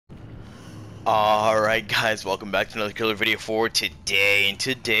Alright guys, welcome back to another killer video for today, and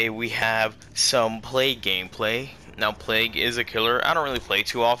today we have some Plague gameplay. Now Plague is a killer I don't really play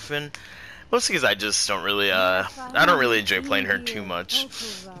too often, mostly because I just don't really, I don't really enjoy playing her too much.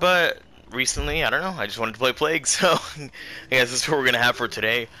 But recently, I don't know, I just wanted to play Plague, so I guess that's what we're going to have for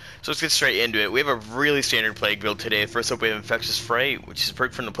today. So let's get straight into it. We have a really standard Plague build today. First up we have Infectious Fray, which is a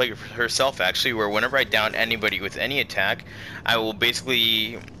perk from the Plague herself actually, where whenever I down anybody with any attack, I will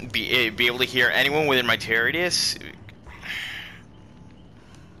basically be able to hear anyone within my tear radius.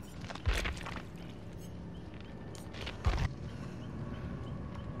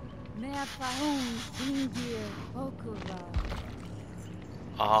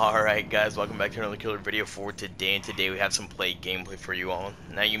 Alright guys, welcome back to another killer video for today, and today we have some Plague gameplay for you all.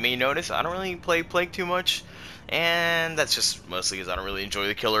 Now you may notice I don't really play Plague too much, and that's just mostly because I don't really enjoy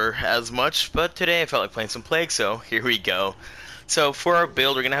the killer as much, but today I felt like playing some Plague, so here we go. So for our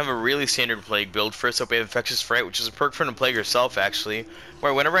build, we're going to have a really standard Plague build. First up we have Infectious Fright, which is a perk from the Plague herself actually,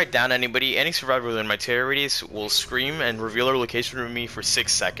 where whenever I down anybody, any survivor within my tear radius will scream and reveal their location to me for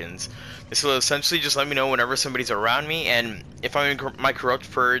 6 seconds. This will essentially just let me know whenever somebody's around me, and if I'm in my Corrupt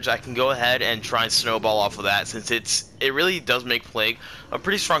Purge, I can go ahead and try and snowball off of that, since it really does make Plague a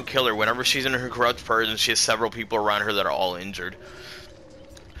pretty strong killer whenever she's in her Corrupt Purge and she has several people around her that are all injured.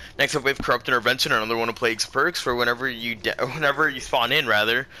 Next up we have Corrupt Intervention, another one of Plague's perks, for whenever you spawn in,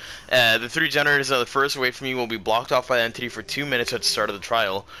 the 3 generators that are the first away from you will be blocked off by the entity for 2 minutes at the start of the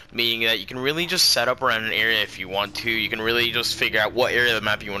trial, meaning that you can really just set up around an area if you want to. You can really just figure out what area of the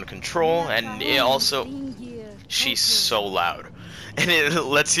map you want to control, and it also... She's so loud. And it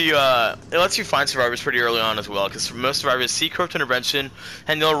lets you find survivors pretty early on as well, because most survivors see Corrupt Intervention,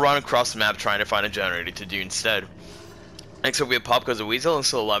 and they'll run across the map trying to find a generator to do instead. Next up we have Pop Goes a Weasel, and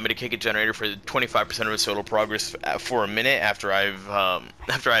so allow me to kick a generator for 25% of its total progress for a minute after I've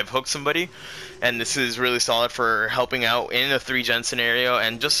hooked somebody, and this is really solid for helping out in a 3-gen scenario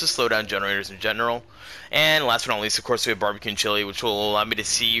and just to slow down generators in general. And last but not least, of course, we have Barbecue and Chili, which will allow me to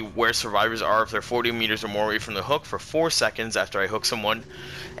see where survivors are if they're 40 meters or more away from the hook for 4 seconds after I hook someone,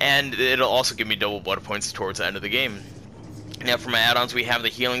 and it'll also give me double blood points towards the end of the game. Now for my add-ons, we have the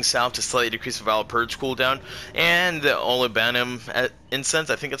Healing Salve to slightly decrease the Valor Purge cooldown, and the Olibanum Incense,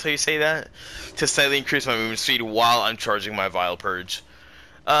 I think that's how you say that, to slightly increase my movement speed while I'm charging my Vile Purge.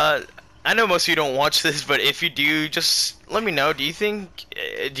 I know most of you don't watch this, but if you do, just let me know. Do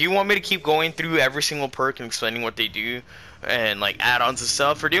you want me to keep going through every single perk and explaining what they do, and like add-ons and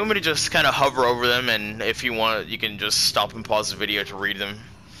stuff, or do you want me to just kind of hover over them, and if you want, you can just stop and pause the video to read them?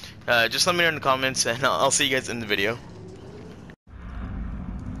 Just let me know in the comments, and I'll see you guys in the video.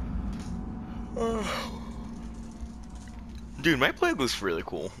 Dude, my Plague looks really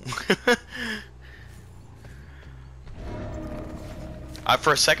cool.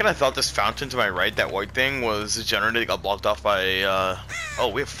 For a second I thought this fountain to my right, that white thing, was a generator that got blocked off by,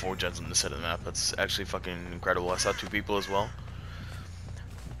 oh, we have 4 gens on this side of the map. That's actually fucking incredible. I saw 2 people as well.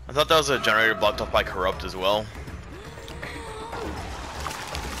 I thought that was a generator blocked off by Corrupt as well.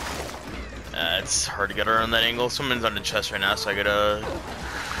 It's hard to get her on that angle. Someone's on the chest right now, so I get a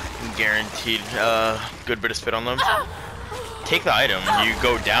guaranteed good bit of spit on them. Take the item. You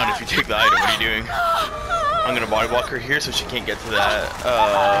go down if you take the item. What are you doing? I'm gonna body block her here so she can't get to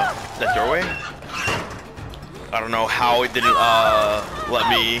that doorway. I don't know how it didn't let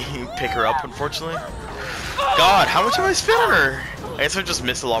me pick her up, unfortunately. God, how much have I spit on her? I guess I just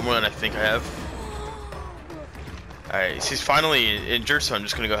missed a lot more than I think I have. Alright, she's finally injured, so I'm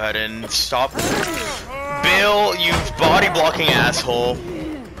just gonna go ahead and stop. Bill, you body blocking asshole.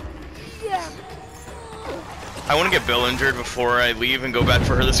 I want to get Bill injured before I leave and go back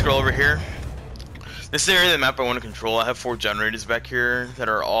for her. This girl over here. This is the area of the map I want to control. I have 4 generators back here that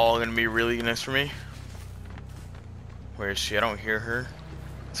are all going to be really nice for me. Where is she? I don't hear her.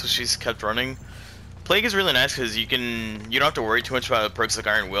 So she's kept running. Plague is really nice because you don't have to worry too much about perks like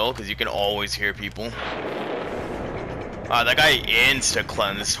Iron Will, because you can always hear people. That guy insta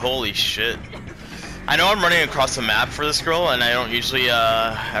cleanse. Holy shit. I know I'm running across the map for this girl, and I don't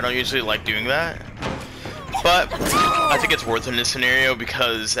usually like doing that. But I think it's worth it in this scenario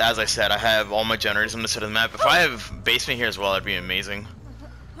because, as I said, I have all my generators on the side of the map. If I have basement here as well, that'd be amazing.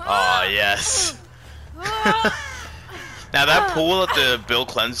 Aw, yes. Now that pool that the Bill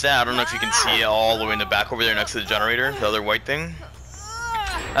cleansed at, I don't know if you can see it all the way in the back over there next to the generator, the other white thing.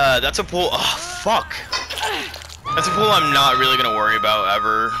 That's a pool. Oh, fuck. That's a pool I'm not really gonna worry about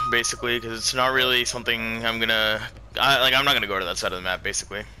ever, basically, because it's not really something I'm not gonna go to that side of the map,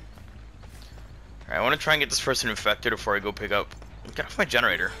 basically. Alright, I want to try and get this person infected before I go pick up. Get off my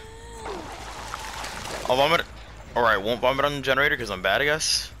generator. I'll vomit. Or I won't vomit on the generator because I'm bad, I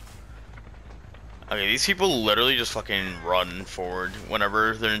guess. Okay, these people literally just fucking run forward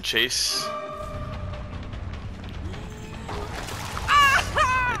whenever they're in chase.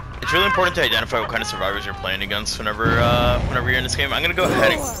 It's really important to identify what kind of survivors you're playing against whenever you're in this game. I'm gonna go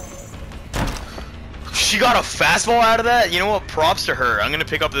ahead and... She got a fastball out of that? You know what? Props to her. I'm gonna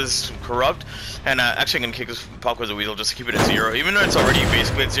pick up this corrupt, and actually I'm gonna kick this Pop as a Weasel just to keep it at 0. Even though it's already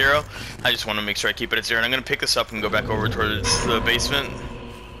basically at 0, I just want to make sure I keep it at 0. And I'm gonna pick this up and go back over towards the basement.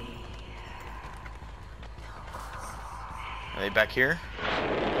 Are they back here?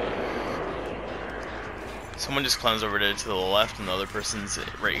 Someone just cleansed over to the left, and the other person's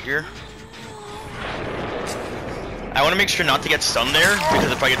right here. I want to make sure not to get stunned there,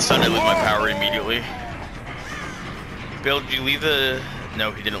 because if I get stunned, I lose my power immediately. Bill, did you leave the... No,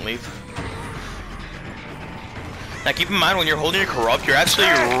 he didn't leave. Now keep in mind, when you're holding your corrupt, you're actually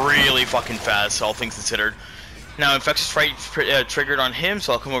really fucking fast, all things considered. Now, Infectious Fright triggered on him,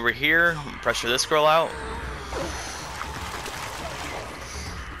 so I'll come over here, pressure this girl out.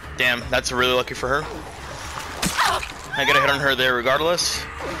 Damn, that's really lucky for her. I get a hit on her there regardless.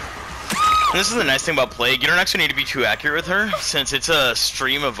 And this is the nice thing about Plague, you don't actually need to be too accurate with her, since it's a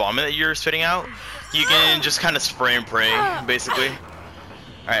stream of vomit that you're spitting out. You can just kind of spray and pray, basically.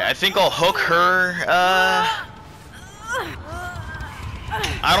 Alright, I think I'll hook her, I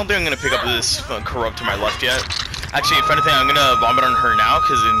don't think I'm going to pick up this corrupt to my left yet. Actually, if anything, I'm going to vomit on her now,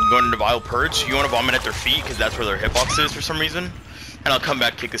 because in going into Vile Purge, you want to vomit at their feet, because that's where their hitbox is for some reason. And I'll come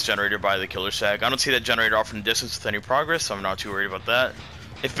back, kick this generator by the killer shack. I don't see that generator off in the distance with any progress, so I'm not too worried about that.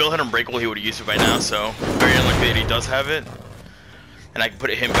 If Bill had Unbreakable, he would have used it by now, so very unlikely that he does have it. And I can put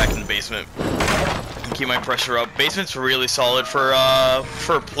him back in the basement. And keep my pressure up. Basement's really solid for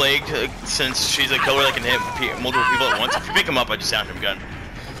Plague, since she's a killer that can hit multiple people at once. If you pick him up, I just down him gun.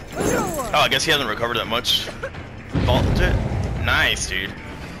 Oh, I guess he hasn't recovered that much. Vault it. Nice, dude.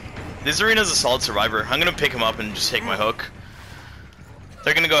 This arena's a solid survivor. I'm gonna pick him up and just take my hook.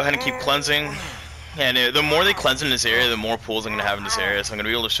 They're gonna go ahead and keep cleansing. And the more they cleanse in this area, the more pools I'm gonna have in this area, so I'm gonna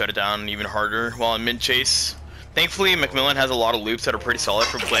be able to shut it down even harder while I'm mid-chase. Thankfully, Macmillan has a lot of loops that are pretty solid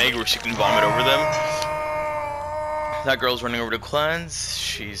for Plague, where she can vomit over them. That girl's running over to cleanse.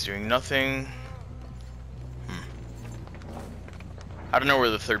 She's doing nothing. I don't know where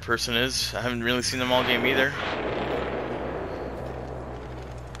the third person is. I haven't really seen them all game either.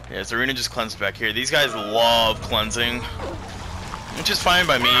 Yeah, Zarina just cleansed back here. These guys love cleansing. Which is fine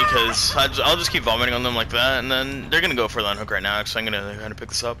by me, because I'll just keep vomiting on them like that, and then they're going to go for the unhook right now, so I'm going to kind of pick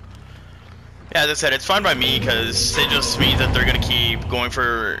this up. Yeah, as I said, it's fine by me, because it just means that they're going to keep going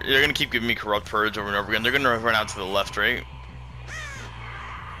for... They're going to keep giving me Corrupt Purge over and over again. They're going to run out to the left, right?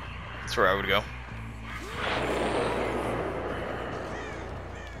 That's where I would go.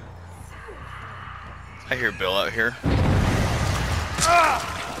 I hear Bill out here.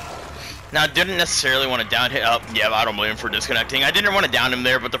 Now, I didn't necessarily want to down him. Yeah, I don't blame him for disconnecting. I didn't want to down him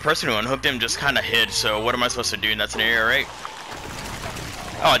there, but the person who unhooked him just kind of hid, so what am I supposed to do in that scenario, right?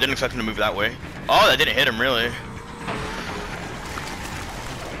 Oh, I didn't expect him to move that way. Oh, that didn't hit him, really.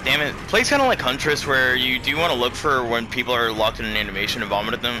 Damn it. Plays kind of like Huntress, where you do want to look for when people are locked in an animation and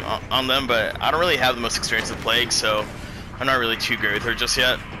vomit at them, on them, but I don't really have the most experience with Plague, so I'm not really too good with her just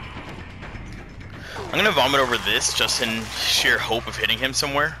yet. I'm going to vomit over this, just in sheer hope of hitting him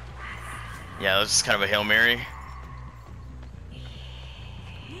somewhere. Yeah, that was just kind of a Hail Mary.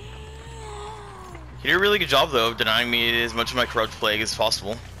 You did a really good job, though, of denying me as much of my Corrupt Plague as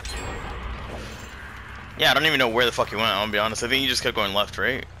possible. Yeah, I don't even know where the fuck he went, I'll be honest. I think he just kept going left,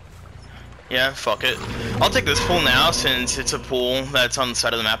 right? Yeah, fuck it. I'll take this pool now, since it's a pool that's on the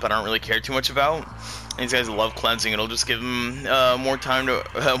side of the map I don't really care too much about. And these guys love cleansing. It'll just give them more time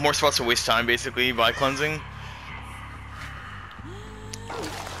to, more spots to waste time, basically, by cleansing.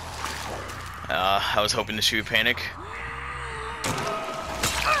 I was hoping to shoot Panic.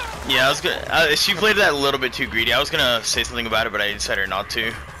 Yeah, I was gonna. She played that a little bit too greedy. I was gonna say something about it, but I decided not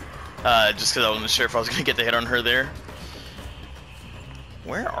to. Just because I wasn't sure if I was gonna get the hit on her there.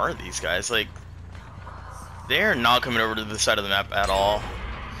 Where are these guys? Like, they're not coming over to the side of the map at all.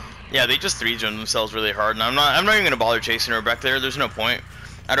 Yeah, they just 3-gen themselves really hard, and I'm not even gonna bother chasing her back there. There's no point.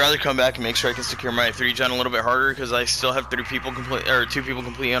 I'd rather come back and make sure I can secure my 3-gen a little bit harder, because I still have 2 people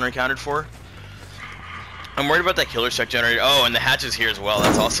completely unaccounted for. I'm worried about that killer check generator. Oh, and the hatch is here as well.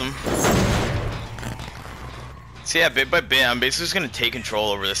 That's awesome. So yeah, bit by bit, I'm basically just going to take control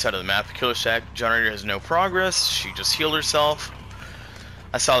over this side of the map. The killer shack generator has no progress. She just healed herself.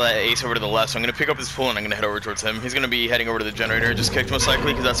 I saw that ace over to the left, so I'm going to pick up his pool and I'm going to head over towards him. He's going to be heading over to the generator. Just kicked most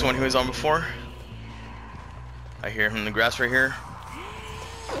likely, because that's the one he was on before. I hear him in the grass right here.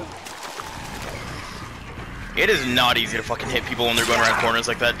 It is not easy to fucking hit people when they're going around corners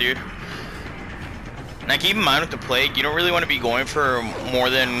like that, dude. Now keep in mind with the Plague, you don't really want to be going for more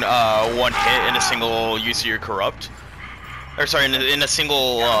than one hit in a single use of your Corrupt. Or sorry, in a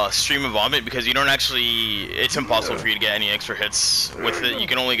single stream of Vomit, because you don't actually, it's impossible for you to get any extra hits with it. You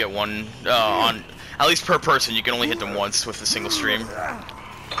can only get one, at least per person, you can only hit them once with a single stream. Now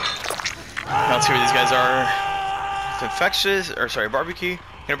let's see where these guys are. It's Infectious, or sorry, Barbecue. I'm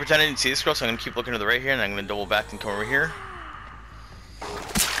gonna pretend I didn't see this girl, so I'm gonna keep looking to the right here, and I'm gonna double back and come over here.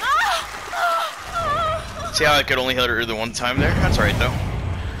 See how I could only hit her the one time there? That's alright though.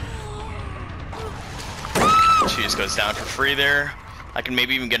 She just goes down for free there. I can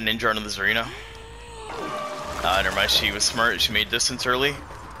maybe even get an injure onto the Zarina. Never mind, she was smart. She made distance early.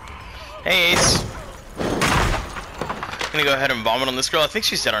 Hey, Ace. I'm gonna go ahead and vomit on this girl. I think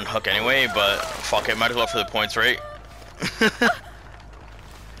she's dead on hook anyway, but fuck it. Might as well for the points, right?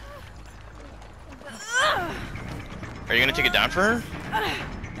 Are you gonna take it down for her?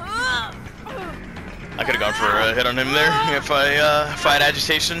 I could have gone for a hit on him there if I had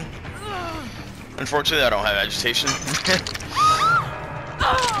agitation. Unfortunately, I don't have agitation.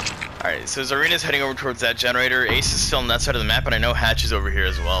 Alright, so Zarina's heading over towards that generator. Ace is still on that side of the map, and I know Hatch is over here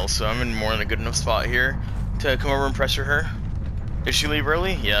as well, so I'm in more than a good enough spot here to come over and pressure her. Did she leave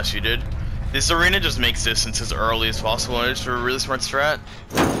early? Yeah, she did. This Zarina just makes distance as early as possible, and it's a really smart strat.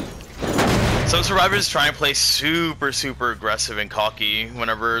 Some survivors try and play super aggressive and cocky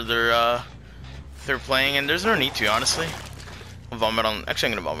whenever they're playing, and there's no need to, honestly. Vomit on.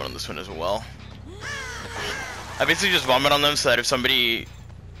 Actually, I'm gonna vomit on this one as well. I basically just vomit on them so that if somebody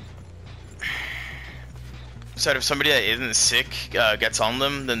that isn't sick gets on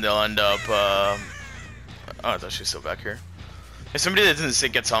them, then they'll end up. Oh, I thought she was still back here. If somebody that isn't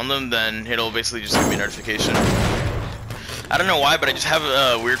sick gets on them, then it'll basically just give me a notification. I don't know why, but I just have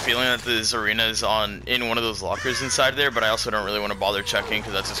a weird feeling that this arena is in one of those lockers inside there, but I also don't really want to bother checking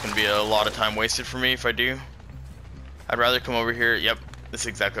because that's just going to be a lot of time wasted for me if I do. I'd rather come over here. Yep, this is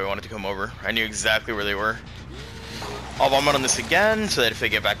exactly where I wanted to come over. I knew exactly where they were. I'll vomit on this again so that if they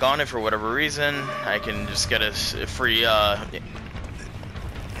get back on it for whatever reason, I can just get a free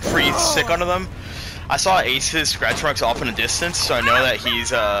stick onto them. I saw Ace's scratch marks off in the distance, so I know that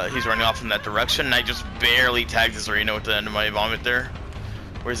he's running off in that direction, and I just barely tagged his arena with the end of my vomit there.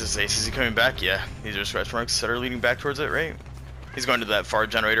 Where's this Ace? Is he coming back? Yeah, these are scratch marks that are leading back towards it, right? He's going to that far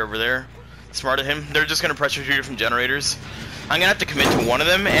generator over there. Smart of him. They're just going to pressure 2 different generators. I'm going to have to commit to one of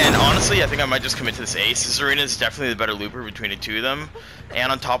them, and honestly, I think I might just commit to this Ace. This arena is definitely the better looper between the 2 of them,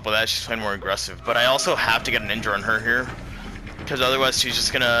 and on top of that, she's playing more aggressive. But I also have to get an injure on her here, because otherwise she's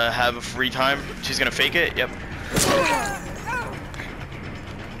just going to have a free time. She's going to fake it. Yep.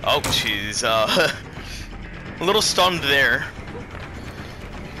 Oh, she's a little stunned there.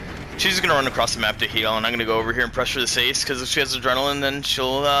 She's just gonna run across the map to heal, and I'm gonna go over here and pressure this Ace, because if she has adrenaline, then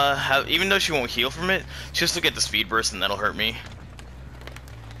she'll have, even though she won't heal from it, she'll still get the speed burst, and that'll hurt me.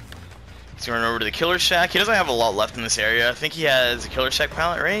 He's gonna run over to the Killer Shack. He doesn't have a lot left in this area. I think he has a Killer Shack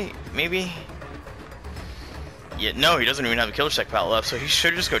pallet, right? Maybe? Yeah, no, he doesn't even have a Killer Shack pallet left, so he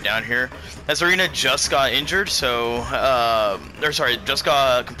should just go down here. As Arena just got injured, so, or sorry, just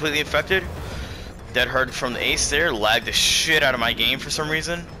got completely infected. Dead hard from the Ace there, lagged the shit out of my game for some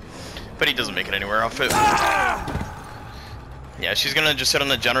reason. But he doesn't make it anywhere off it. Yeah, she's gonna just sit on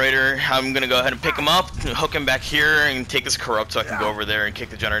the generator. I'm gonna go ahead and pick him up, hook him back here, and take this Corrupt so I can go over there and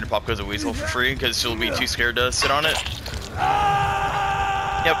kick the generator. Pop goes a Weasel for free because she'll be too scared to sit on it.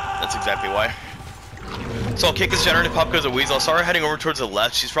 Yep, that's exactly why. So I'll kick this generator. Pop goes a Weasel. I saw her heading over towards the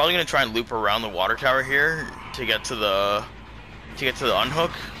left. She's probably gonna try and loop around the water tower here to get to the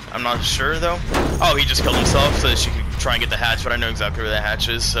unhook. I'm not sure though. Oh, he just killed himself so that she could try and get the hatch, but I know exactly where that hatch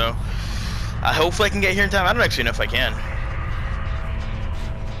is, so. Hopefully I can get here in time. I don't actually know if I can.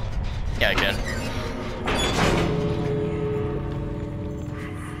 Yeah, I can.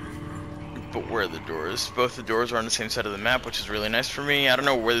 But where are the doors? Both the doors are on the same side of the map, which is really nice for me. I don't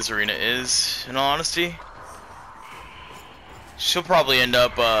know where this arena is, in all honesty. She'll probably end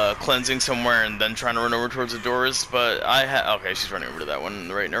up cleansing somewhere and then trying to run over towards the doors, but okay, she's running over to that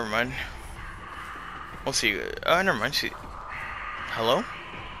one. Right, never mind. We'll see. Oh, never mind. Hello?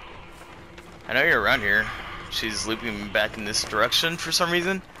 I know you're around here. She's looping back in this direction for some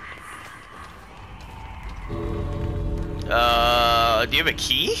reason. Do you have a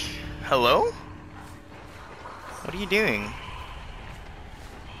key? Hello? What are you doing? No,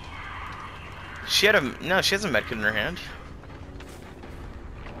 she has a medkit in her hand.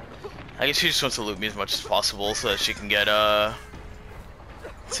 I guess she just wants to loop me as much as possible so that she can get as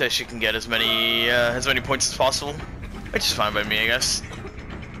many points as possible, which is fine by me, I guess.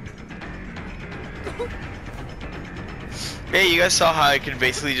 Yeah, you guys saw how I could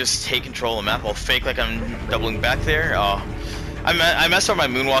basically just take control of the map. I'll fake like I'm doubling back there. Oh, I messed up my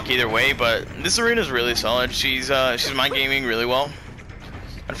moonwalk either way, but this arena is really solid. She's mind gaming really well.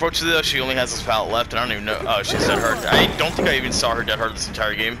 Unfortunately, though, she only has this pallet left, and I don't even know. Oh, she's dead hard. I don't think I even saw her dead hard this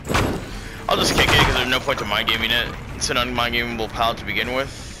entire game. I'll just kick it because there's no point to mind gaming it. It's an unmind gameable pallet to begin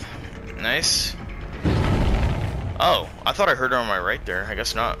with. Nice. Oh, I thought I heard her on my right there. I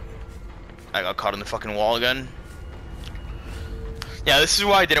guess not. I got caught in the fucking wall again. Yeah, this is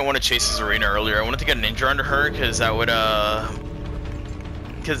why I didn't want to chase this arena earlier. I wanted to get a ninja under her because that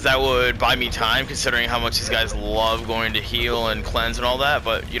would buy me time, considering how much these guys love going to heal and cleanse and all that.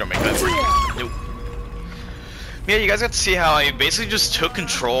 But you don't make that. Nope. Yeah, you guys got to see how I basically just took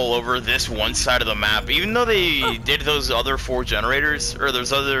control over this one side of the map, even though they did those other 4 generators, or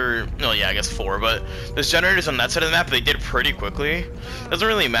there's other, no, yeah, I guess 4, but there's generators on that side of the map. They did pretty quickly. Doesn't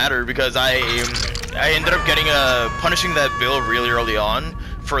really matter because I ended up getting punishing that Bill really early on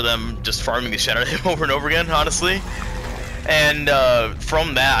for them just farming the shit out of him over and over again, honestly. And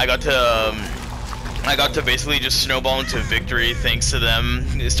from that, I got to basically just snowball into victory thanks to them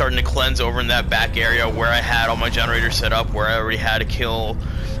starting to cleanse over in that back area where I had all my generators set up, where I already had a kill,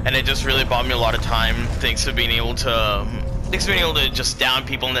 and it just really bought me a lot of time thanks to being able to just down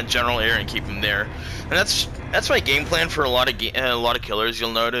people in that general area and keep them there. And that's my game plan for a lot of killers.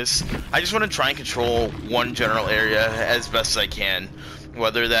 You'll notice I just want to try and control one general area as best as I can.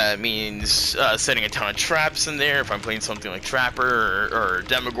 Whether that means setting a ton of traps in there if I'm playing something like Trapper or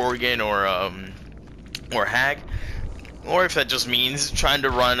Demogorgon or Hag, or if that just means trying to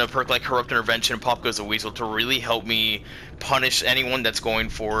run a perk like Corrupt Intervention and Pop Goes the Weasel to really help me punish anyone that's trying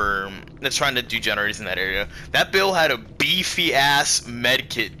to do generators in that area. That Bill had a beefy ass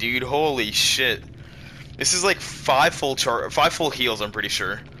medkit, dude. Holy shit. This is like 5 full heals, I'm pretty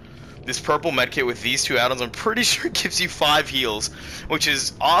sure. This purple medkit with these 2 add-ons, I'm pretty sure gives you 5 heals, which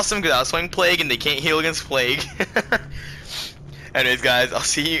is awesome because I was playing Plague and they can't heal against Plague. Anyways, guys, I'll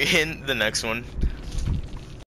see you in the next one.